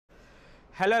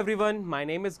Hello everyone, my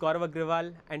name is Gaurav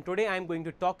Agrawal and today I am going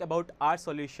to talk about our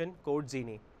solution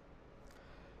CodeGenie.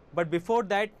 But before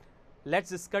that, let's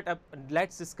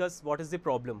discuss what is the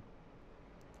problem.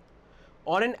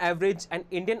 On an average, an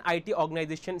Indian IT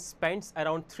organization spends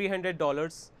around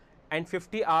 $300 and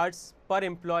 50 hours per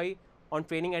employee on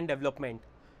training and development.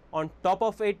 On top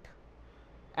of it,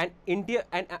 an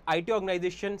IT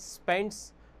organization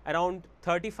spends around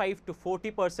 35 to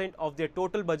 40% of their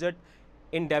total budget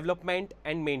in development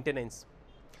and maintenance.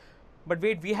 But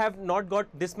wait, we have not got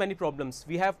this many problems.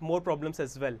 We have more problems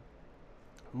as well.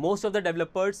 Most of the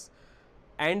developers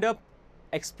end up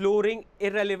exploring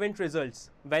irrelevant results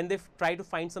when they try to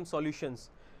find some solutions,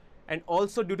 and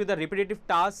also due to the repetitive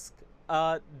task,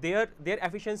 their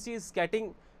efficiency is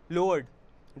getting lowered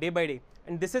day by day,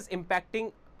 and this is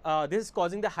impacting. This is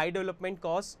causing the high development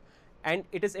cost, and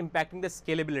it is impacting the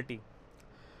scalability.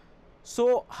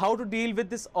 So how to deal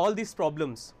with all these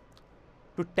problems?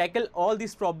 To tackle all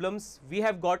these problems, we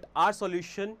have got our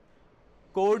solution,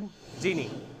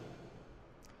 CodeGenie.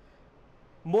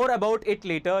 More about it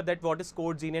later, that what is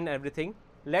CodeGenie and everything.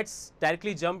 Let's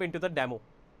directly jump into the demo.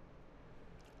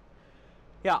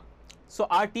 Yeah, so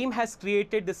our team has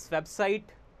created this website.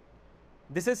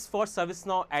 This is for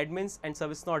ServiceNow admins and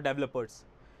ServiceNow developers.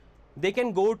 They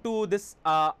can go to this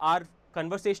our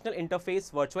conversational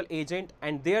interface virtual agent,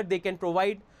 and there they can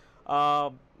provide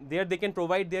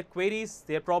their queries,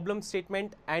 their problem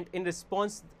statement, and in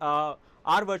response, our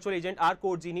virtual agent, our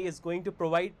CodeGenie, is going to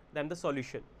provide them the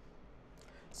solution.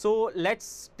 So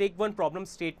let's take one problem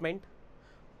statement.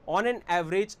 On an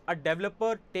average, a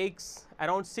developer takes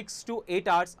around 6 to 8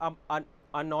 hours.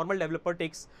 A normal developer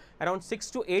takes around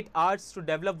 6 to 8 hours to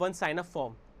develop one sign-up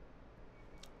form,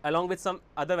 along with some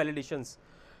other validations.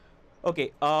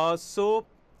 Okay, so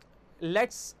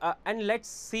let's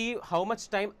see how much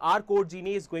time our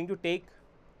CodeGenie is going to take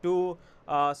to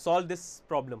solve this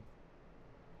problem.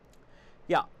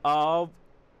 Yeah,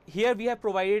 here we have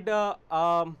provided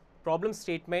a problem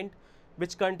statement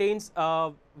which contains,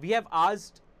 we have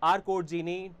asked our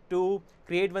CodeGenie to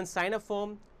create one sign-up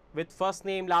form with first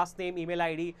name, last name, email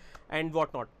ID, and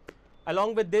whatnot.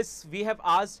 Along with this, we have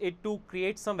asked it to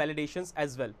create some validations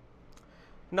as well.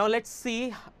 Now let's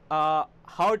see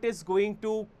how it is going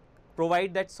to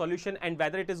provide that solution, and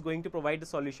whether it is going to provide the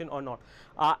solution or not.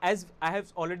 As I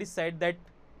have already said, that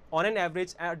on an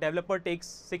average, a developer takes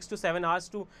 6 to 7 hours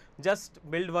to just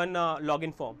build one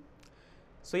login form.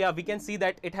 So yeah, we can see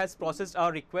that it has processed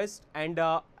our request, and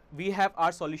we have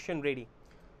our solution ready.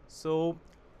 So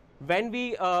when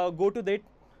we go to that,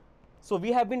 so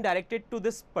we have been directed to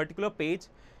this particular page.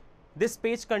 This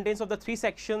page contains of the 3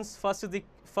 sections. First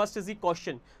is the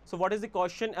question. So what is the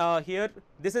question here?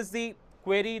 This is the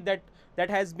query that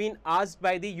has been asked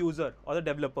by the user or the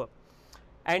developer,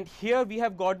 and here we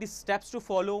have got the steps to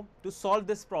follow to solve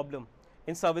this problem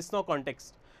in ServiceNow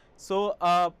context. So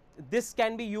this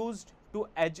can be used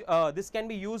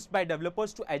by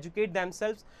developers to educate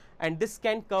themselves, and this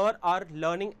can cover our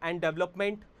learning and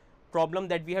development problem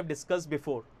that we have discussed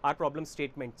before, our problem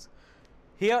statements.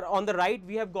 Here on the right,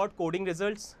 we have got coding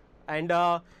results, and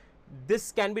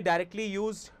this can be directly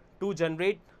used to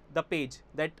generate the page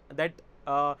that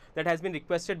has been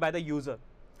requested by the user.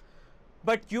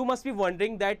 But you must be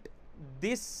wondering that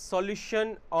this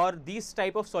solution or these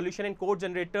type of solution and code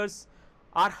generators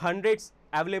are hundreds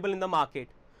available in the market.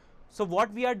 So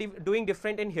what we are doing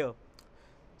different in here?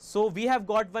 So we have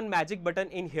got one magic button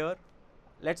in here.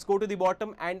 Let's go to the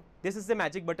bottom, and this is the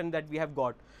magic button that we have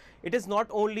got. It is not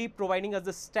only providing us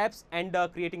the steps and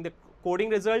creating the coding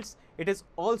results, it is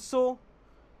also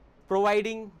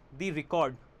providing the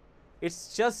record.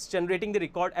 It's just generating the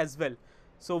record as well.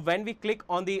 So when we click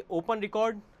on the open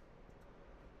record,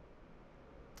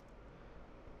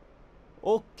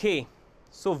 okay,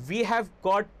 so we have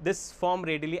got this form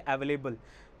readily available.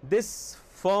 This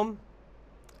form,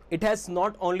 it has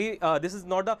not only this is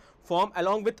not a form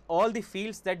along with all the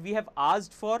fields that we have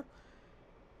asked for,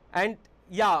 and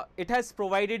yeah, it has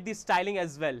provided the styling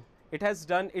as well. It has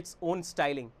done its own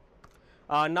styling.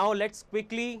 Now let's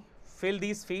quickly fill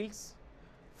these fields: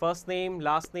 first name,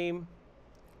 last name,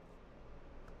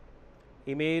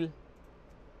 email,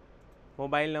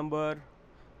 mobile number.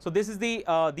 So this is the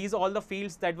these are all the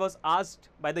fields that was asked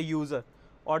by the user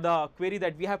or the query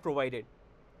that we have provided.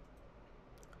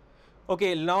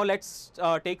 Okay, now let's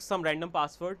take some random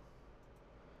password.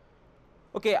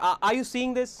 Okay, are you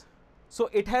seeing this? So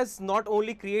it has not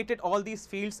only created all these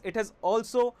fields, it has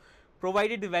also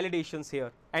provided the validations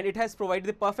here, and it has provided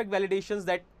the perfect validations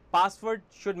that password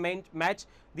should match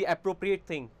the appropriate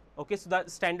thing. Okay, so the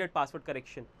standard password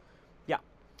correction. Yeah,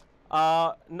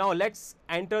 Now let's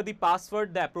enter the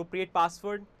password, the appropriate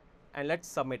password, and let's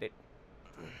submit it.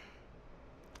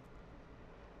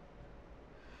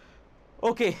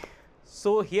 Okay,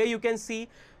 so here you can see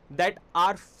that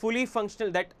our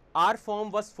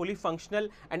form was fully functional,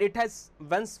 and it has,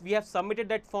 once we have submitted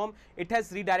that form, it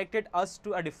has redirected us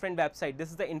to a different website.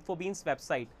 This is the InfoBeans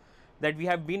website that we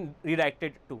have been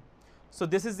redirected to. So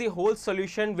this is the whole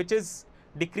solution, which is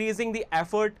decreasing the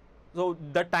effort. So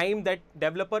the time that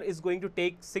developer is going to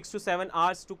take 6 to 7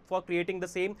 hours for creating the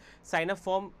same sign up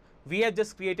form, we have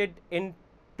just created in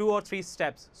 2 or 3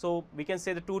 steps. So we can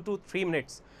say the 2 to 3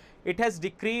 minutes. It has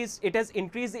increased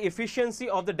the efficiency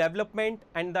of the development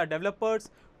and the developers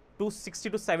to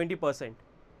 60 to 70%.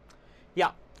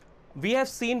 Yeah, we have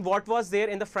seen what was there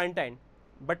in the front end,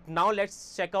 but now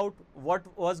let's check out what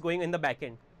was going in the back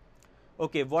end.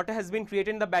 Okay, what has been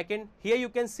created in the backend? Here you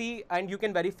can see, and you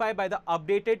can verify by the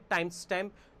updated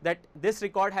timestamp that this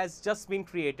record has just been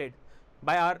created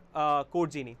by our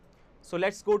CodeGenie. So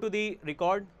let's go to the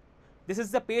record. This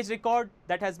is the page record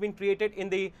that has been created in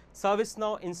the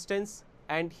ServiceNow instance,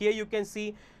 and here you can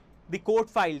see the code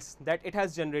files that it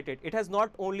has generated. It has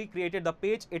not only created the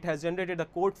page, it has generated the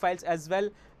code files as well,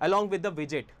 along with the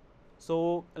widget.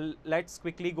 So let's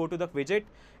quickly go to the widget,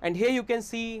 and here you can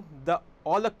see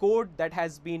all the code that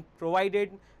has been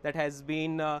provided, that has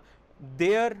been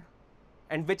there,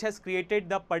 and which has created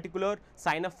the particular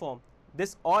sign up form.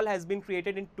 This all has been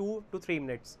created in 2 to 3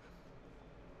 minutes.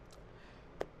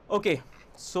 Okay,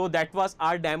 so that was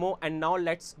our demo, and now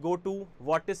let's go to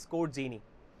what is CodeGenie.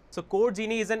 So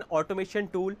CodeGenie is an automation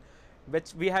tool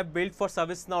which we have built for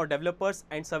ServiceNow developers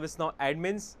and ServiceNow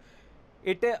admins.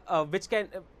 It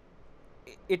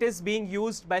is being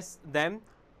used by them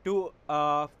to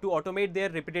automate their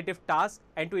repetitive tasks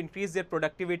and to increase their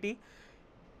productivity.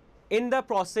 In the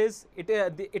process, it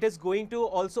is going to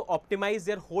also optimize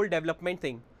their whole development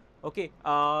thing. Okay,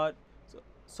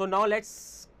 so now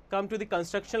let's come to the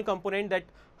constructional component, that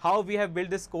how we have built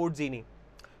this CodeGenie.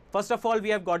 First of all, we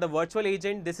have got a virtual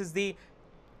agent. This is the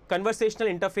conversational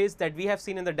interface that we have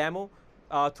seen in the demo,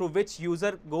 through which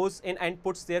user goes in and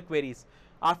puts their queries.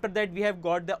 After that, we have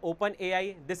got the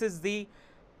OpenAI. This is the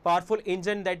powerful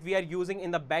engine that we are using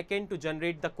in the backend to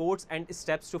generate the codes and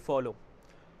steps to follow.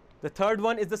 The third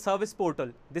one is the service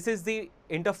portal. This is the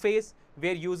interface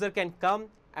where user can come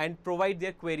and provide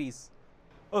their queries.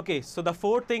 Okay, so the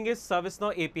fourth thing is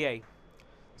ServiceNow API.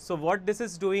 So what this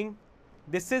is doing,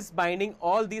 this is binding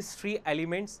all these 3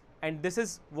 elements, and this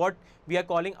is what we are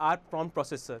calling our prompt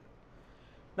processor.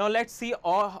 Now let's see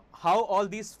how all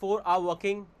these 4 are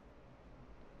working.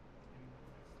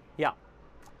 Yeah,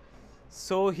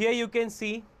 so here you can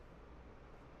see,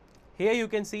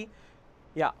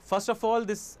 yeah, first of all,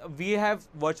 this we have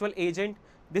virtual agent.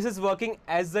 This is working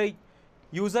as a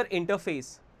user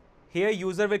interface. Here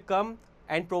user will come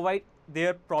and provide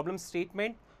their problem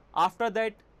statement. After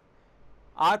that,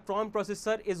 our prompt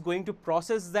processor is going to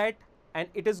process that, and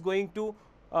it is going to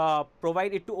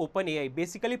provide it to OpenAI.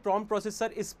 Basically, prompt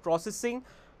processor is processing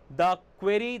the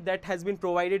query that has been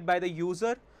provided by the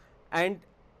user and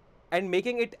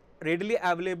making it readily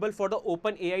available for the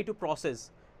OpenAI to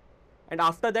process. And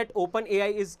after that,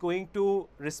 OpenAI is going to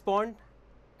respond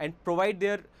and provide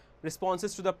their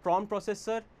responses to the prompt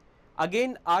processor.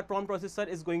 Again, our prompt processor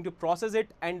is going to process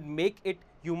it and make it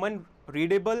human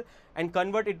readable and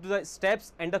convert it to the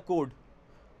steps and the code.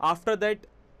 After that,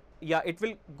 yeah, it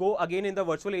will go again in the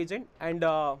virtual agent and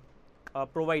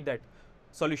provide that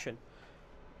solution.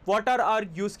 What are our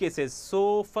use cases?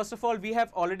 So first of all, we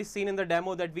have already seen in the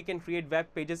demo that we can create web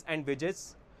pages and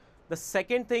widgets. The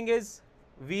second thing is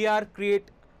we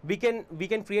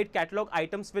can create catalog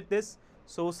items with this.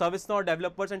 So ServiceNow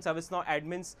developers and ServiceNow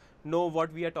admins know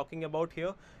what we are talking about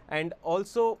here. And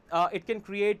also it can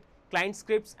create client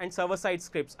scripts and server-side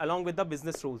scripts along with the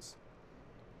business rules.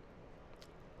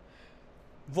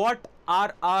 What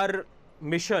are our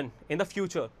mission in the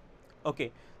future?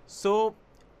 Okay, so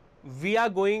we are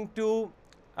going to,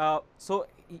 so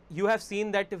you have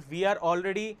seen that we are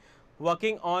already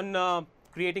working on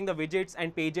creating the widgets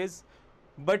and pages,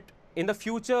 but in the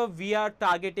future we are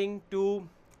targeting to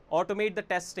automate the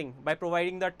testing by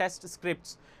providing the test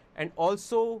scripts, and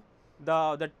also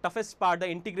the toughest part, the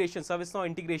integration, ServiceNow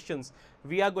integrations,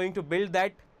 we are going to build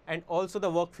that, and also the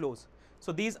workflows.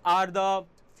 So these are the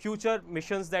future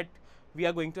missions that we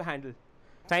are going to handle.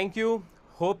 Thank you.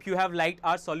 Hope you have liked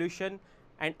our solution,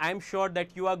 and I'm sure that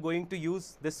you are going to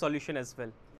use this solution as well.